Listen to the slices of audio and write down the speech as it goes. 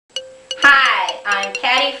I'm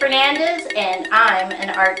Patty Fernandez and I'm an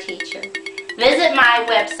art teacher. Visit my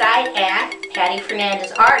website at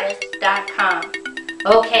pattyfernandezartist.com.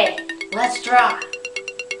 Okay, let's draw.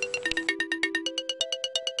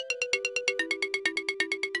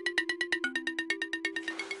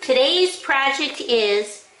 Today's project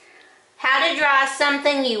is how to draw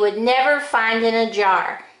something you would never find in a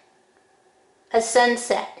jar. A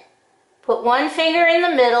sunset. Put one finger in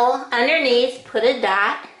the middle, underneath put a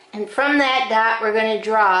dot, and from that dot we're going to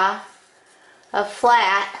draw a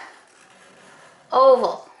flat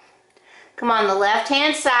oval. Come on the left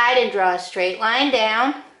hand side and draw a straight line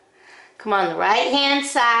down. Come on the right hand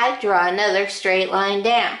side, draw another straight line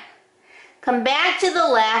down. Come back to the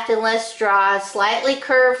left and let's draw a slightly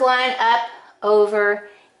curved line up, over,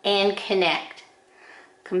 and connect.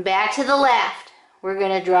 Come back to the left. We're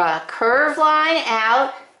going to draw a curved line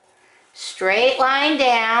out, straight line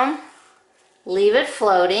down, leave it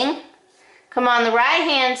floating. Come on the right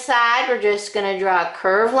hand side, we're just going to draw a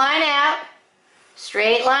curved line out,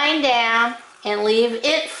 straight line down, and leave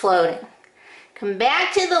it floating. Come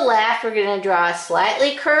back to the left, we're going to draw a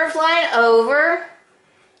slightly curved line over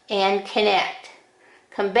and connect.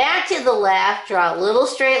 Come back to the left, draw a little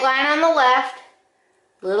straight line on the left,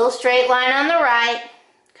 little straight line on the right,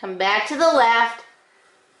 come back to the left,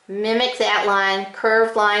 mimic that line,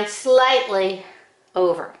 curved line slightly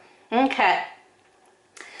over. Okay.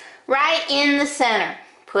 Right in the center,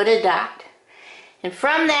 put a dot. And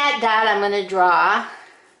from that dot, I'm going to draw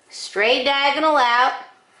straight diagonal out,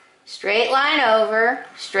 straight line over,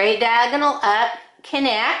 straight diagonal up,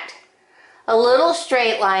 connect, a little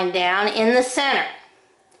straight line down in the center.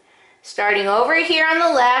 Starting over here on the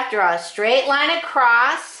left, draw a straight line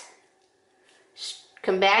across,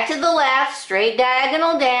 come back to the left, straight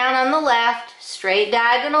diagonal down on the left, straight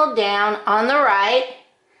diagonal down on the right,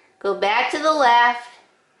 go back to the left,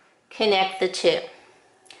 connect the two.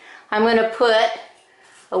 I'm going to put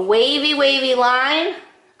a wavy line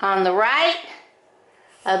on the right,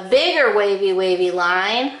 a bigger wavy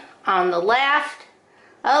line on the left,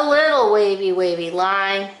 a little wavy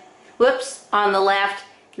line, whoops, on the left.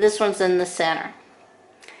 This one's in the center.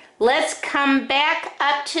 Let's come back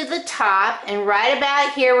up to the top, and right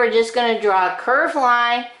about here we're just going to draw a curved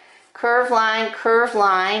line, curved line, curved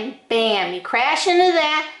line, bam. You crash into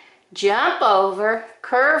that, jump over,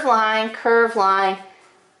 curved line, curved line,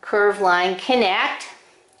 curved line, connect.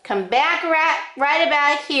 Come back right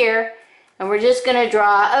about here, and we're just going to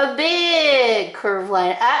draw a big curved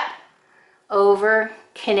line up, over,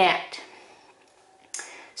 connect.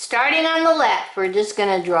 Starting on the left, we're just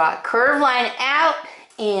going to draw a curved line out,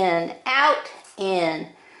 in, up,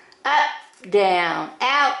 down,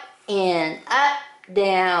 out, in, up,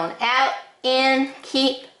 down, out, in,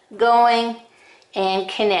 keep going, and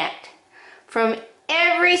connect. From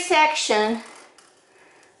every section,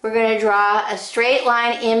 we're going to draw a straight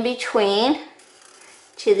line in between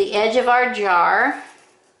to the edge of our jar.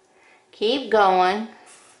 Keep going,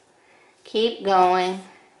 keep going,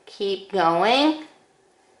 keep going.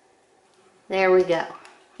 There we go.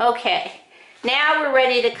 Okay, now we're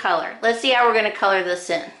ready to color. Let's see how we're going to color this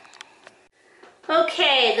in.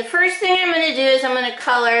 Okay, the first thing I'm going to do is I'm going to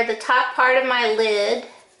color the top part of my lid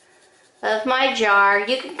of my jar.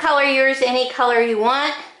 You can color yours any color you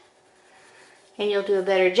want, and you'll do a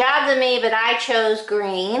better job than me, but I chose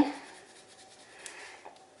green.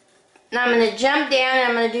 Now I'm going to jump down and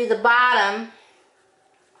I'm going to do the bottom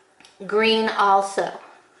green also.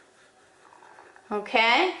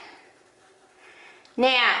 Okay?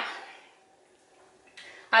 Now,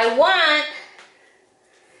 I want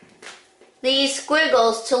these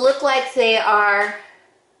squiggles to look like they are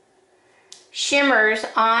shimmers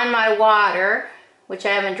on my water, which I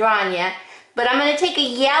haven't drawn yet, but I'm going to take a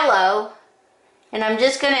yellow and I'm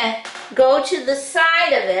just going to go to the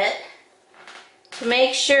side of it to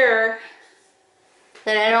make sure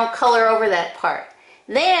that I don't color over that part.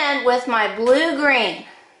 Then with my blue-green,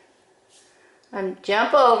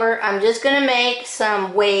 jump over, I'm just going to make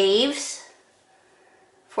some waves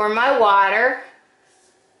for my water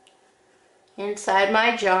inside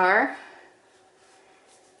my jar.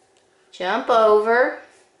 Jump over,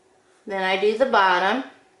 then I do the bottom.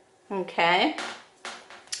 Okay.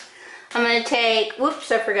 I'm going to take, whoops,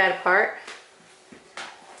 I forgot a part.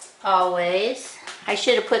 Always. I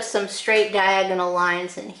should have put some straight diagonal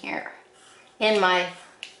lines in here, in my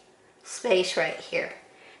space right here.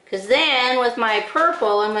 Because then with my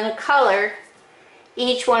purple, I'm going to color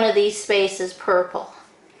each one of these spaces purple.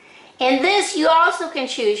 And this, you also can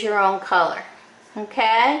choose your own color.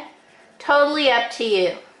 Okay? Totally up to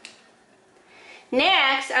you.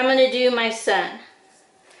 Next, I'm going to do my sun.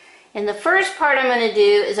 And the first part I'm going to do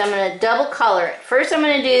is I'm going to double color it. First I'm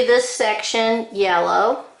going to do this section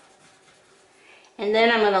yellow, and then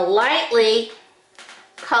I'm going to lightly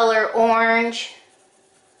color orange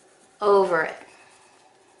over it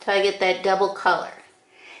till I get that double color.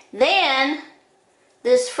 Then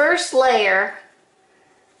this first layer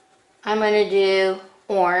I'm going to do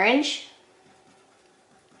orange,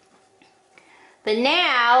 but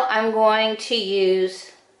now I'm going to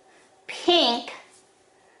use pink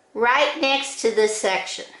right next to this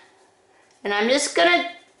section, and I'm just going to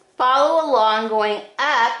follow along going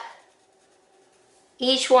up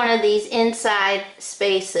each one of these inside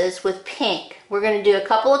spaces with pink. We're going to do a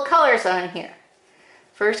couple of colors on here.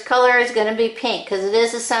 First color is going to be pink because it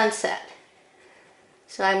is a sunset.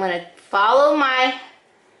 So I'm going to follow my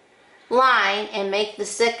line and make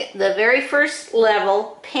the very first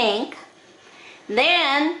level pink.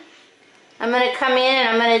 Then I'm going to come in and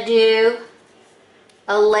I'm going to do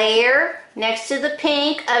a layer next to the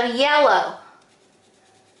pink of yellow.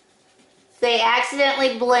 If they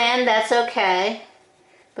accidentally blend, that's okay.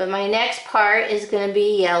 But my next part is going to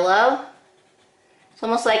be yellow. It's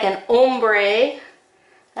almost like an ombre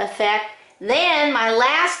effect. Then my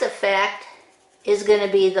last effect is going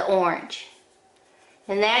to be the orange.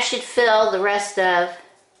 And that should fill the rest of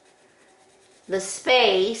the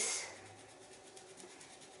space.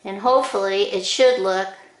 And hopefully it should look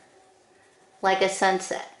like a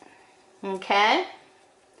sunset. Okay?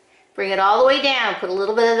 Bring it all the way down. Put a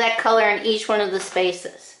little bit of that color in each one of the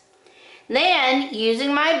spaces. Then,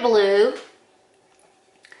 using my blue,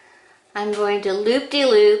 I'm going to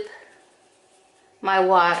loop-de-loop my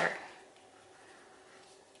water.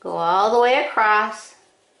 Go all the way across,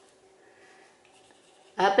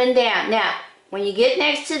 up and down. Now, when you get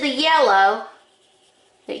next to the yellow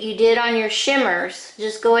that you did on your shimmers,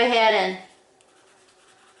 just go ahead and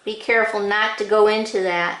be careful not to go into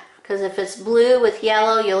that, because if it's blue with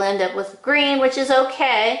yellow, you'll end up with green, which is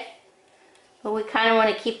okay. But we kind of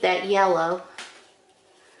want to keep that yellow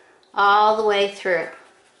all the way through.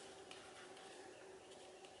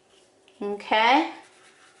 Okay?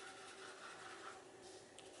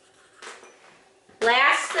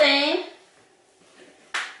 Last thing,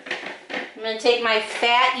 I'm going to take my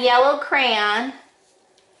fat yellow crayon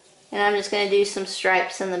and I'm just going to do some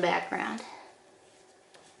stripes in the background.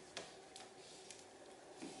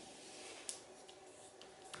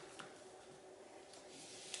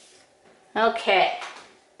 Okay,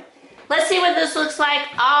 let's see what this looks like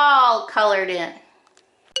all colored in.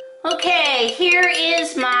 Okay, here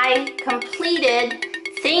is my completed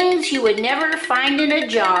things you would never find in a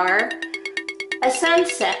jar, a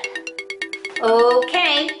sunset.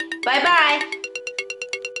 Okay, bye-bye.